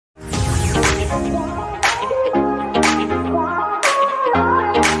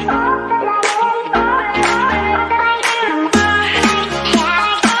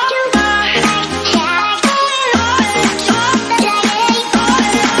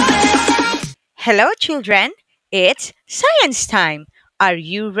Hello, children. It's science time. Are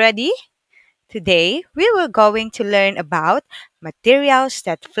you ready? Today, we will going to learn about materials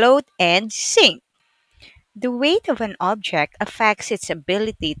that float and sink. The weight of an object affects its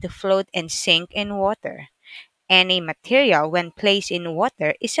ability to float and sink in water. Any material, when placed in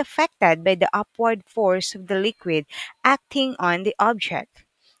water, is affected by the upward force of the liquid acting on the object.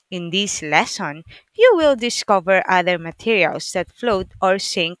 In this lesson, you will discover other materials that float or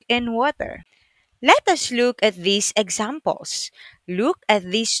sink in water. Let us look at these examples. Look at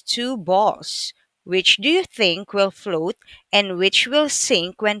these two balls. Which do you think will float and which will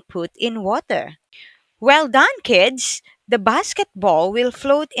sink when put in water? Well done, kids! The basketball will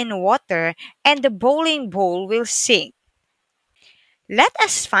float in water and the bowling ball will sink. Let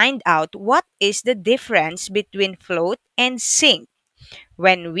us find out what is the difference between float and sink.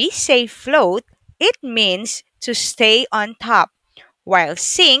 When we say float, it means to stay on top, while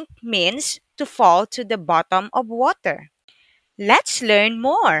sink means to fall to the bottom of water. Let's learn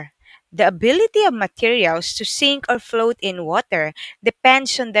more. The ability of materials to sink or float in water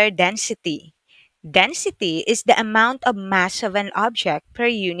depends on their density. Density is the amount of mass of an object per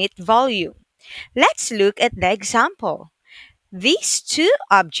unit volume. Let's look at the example. These two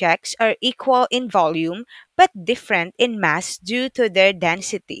objects are equal in volume but different in mass due to their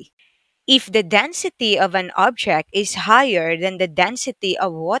density. If the density of an object is higher than the density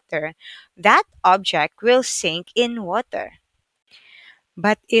of water, that object will sink in water.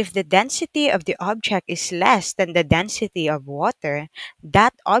 But if the density of the object is less than the density of water,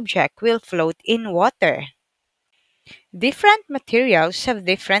 that object will float in water. Different materials have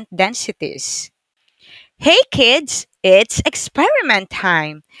different densities. Hey kids, it's experiment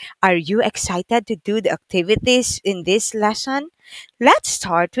time. Are you excited to do the activities in this lesson? Let's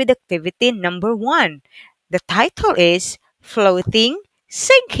start with activity number 1. The title is Floating,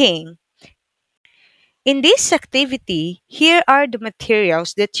 Sinking. In this activity, here are the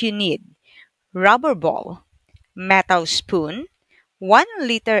materials that you need. Rubber ball, metal spoon,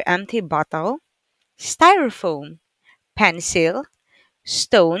 1-liter empty bottle, styrofoam, pencil,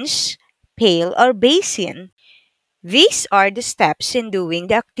 stones, pail or basin. These are the steps in doing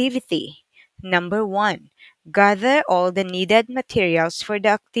the activity. Number 1. Gather all the needed materials for the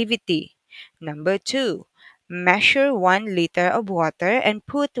activity. Number 2. Measure 1 liter of water and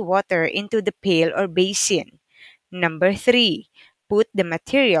put water into the pail or basin. Number 3. Put the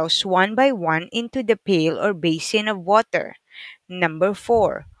materials one by one into the pail or basin of water. Number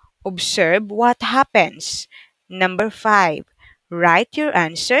 4. Observe what happens. Number 5. Write your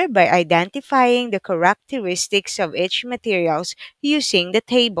answer by identifying the characteristics of each materials using the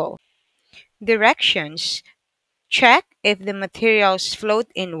table. Directions. Check if the materials float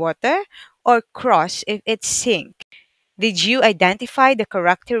in water or cross if it sinks. Did you identify the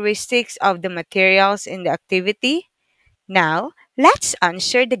characteristics of the materials in the activity? Now, let's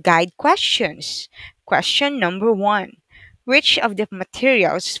answer the guide questions. Question number 1. Which of the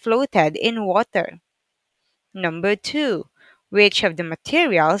materials floated in water? Number 2. Which of the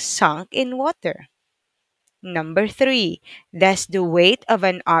materials sunk in water? Number 3. Does the weight of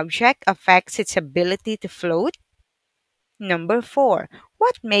an object affect its ability to float? Number 4.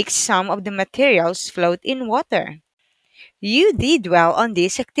 What makes some of the materials float in water? You did well on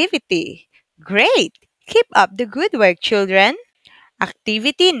this activity. Great! Keep up the good work, children.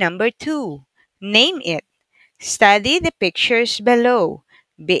 Activity number 2. Name it. Study the pictures below.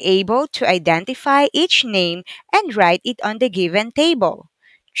 Be able to identify each name and write it on the given table.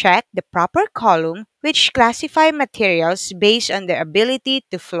 Check the proper column which classify materials based on their ability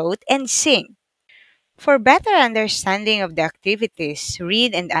to float and sink. For better understanding of the activities,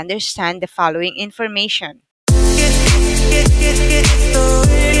 read and understand the following information.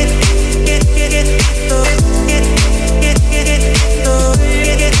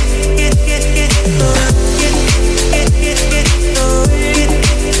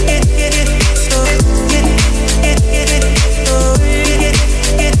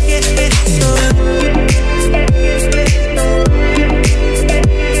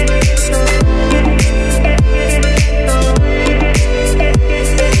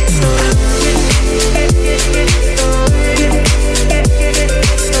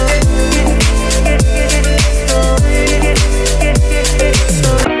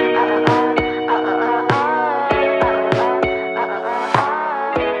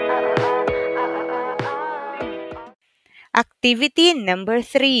 Activity number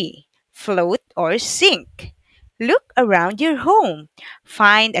 3. Float or sink. Look around your home.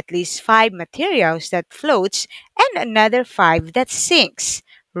 Find at least 5 materials that floats and another 5 that sinks.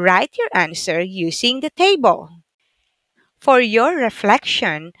 Write your answer using the table. For your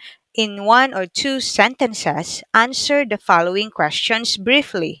reflection, In one or two sentences, answer the following questions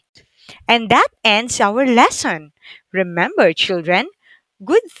briefly. And that ends our lesson. Remember, children,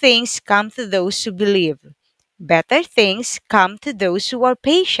 good things come to those who believe. Better things come to those who are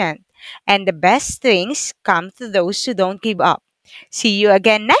patient. And the best things come to those who don't give up. See you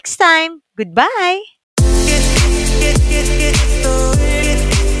again next time. Goodbye.